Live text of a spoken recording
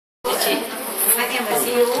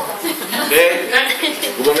Okay.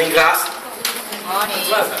 Good morning, class.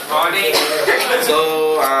 Morning.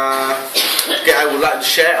 So, okay, I would like to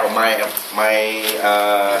share my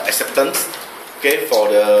acceptance. Okay,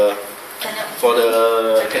 for the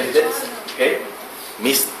candidates. Okay,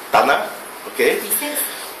 Miss Tana. Okay.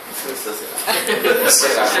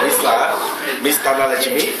 Miss Tana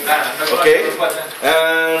Lachimi. Okay.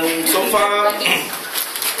 And so far,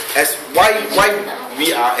 as why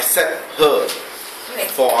we are accept her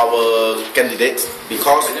for our candidates,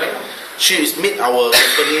 because she is meet our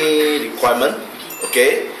company requirement.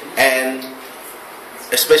 Okay, and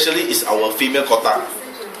especially is our female quota.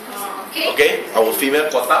 Okay, our female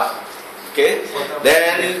quota. Okay,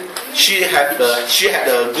 then she had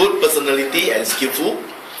a good personality and skillful.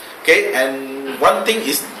 Okay, and one thing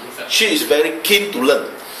is she is very keen to learn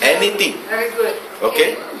anything. Very good.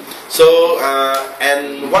 Okay, so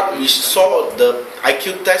and what we saw the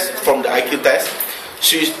IQ test, from the IQ test,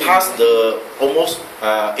 she passed the almost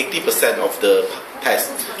 80% of the test.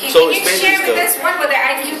 Okay, So can you share with us what were the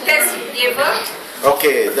IQ tests you gave her?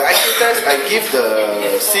 Okay, the IQ test, I give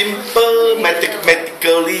the simple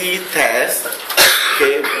mathematically test.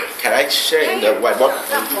 Okay, can I share in the whiteboard?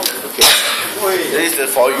 Okay, this is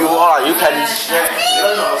for you all. You can share.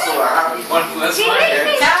 Learn also. 1 plus 1.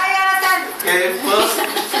 Okay, first,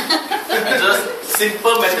 just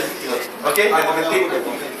simple mathematical. Okay,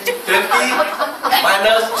 mathematics. 20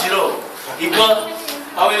 minus 0 equal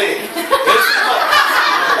how many? Very simple.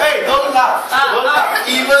 Hey, don't laugh. Don't laugh.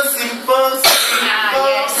 Even simple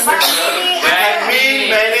can mean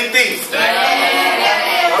many things.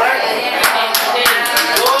 Alright?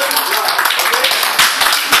 Good.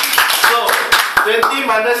 So, 20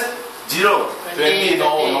 minus 0. 20,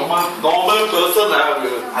 normal person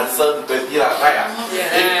will answer 20 lah, right?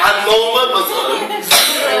 If abnormal person,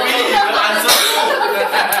 maybe he will answer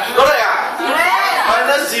 2. Correct?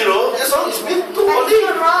 Minus 0, that's all. It's been 2 only.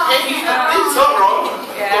 It's not wrong.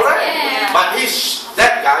 Correct? But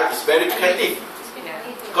that guy is very creative.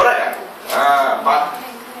 Correct? But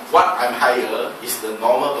what I'm higher is the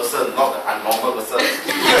normal person, not the abnormal person.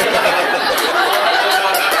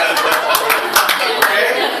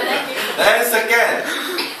 Okay? Then second.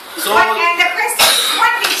 So What and the question?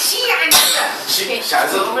 What did she answer? she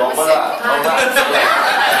answered normal lah. Normal answer lah.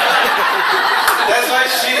 That's why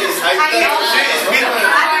she is with me.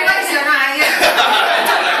 Otherwise you're not higher.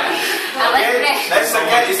 Okay. Then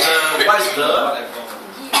second is what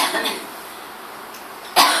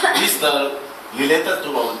is the related to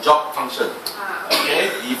our job function.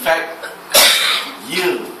 Okay. Effect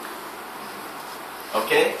yield.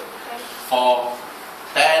 Okay. For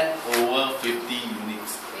 10/50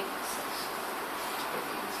 units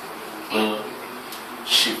per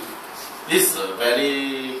shift. This is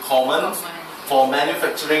very common for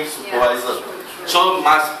manufacturing supervisor. So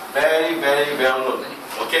must very well known.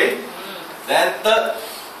 Okay. Then third,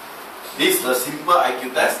 this is the simple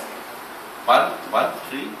IQ test.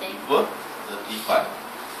 113 equal 35.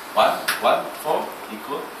 114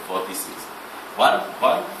 equal 46.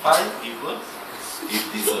 115 equal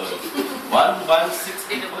 57.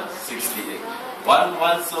 116 equal 68.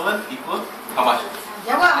 117 equal how much?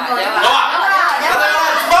 Jawab.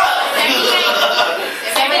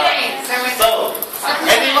 So,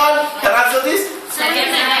 anyone can answer this?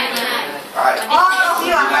 Right. All of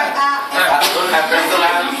you are right. Don't have pencil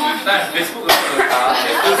hand. Facebook.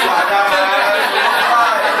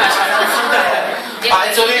 But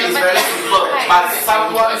actually it's very simple. But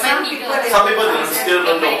some people still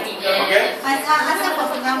don't know. Okay?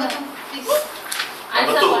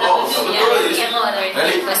 Number two is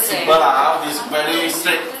very simple lah. It's very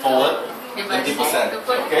straightforward. 20%.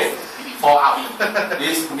 Okay? 4 out.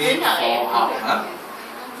 This means 4 out.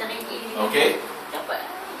 Okay?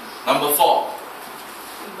 Number 4.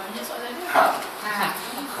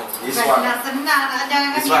 This one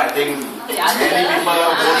I think many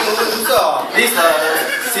people. This is a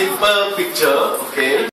simple picture.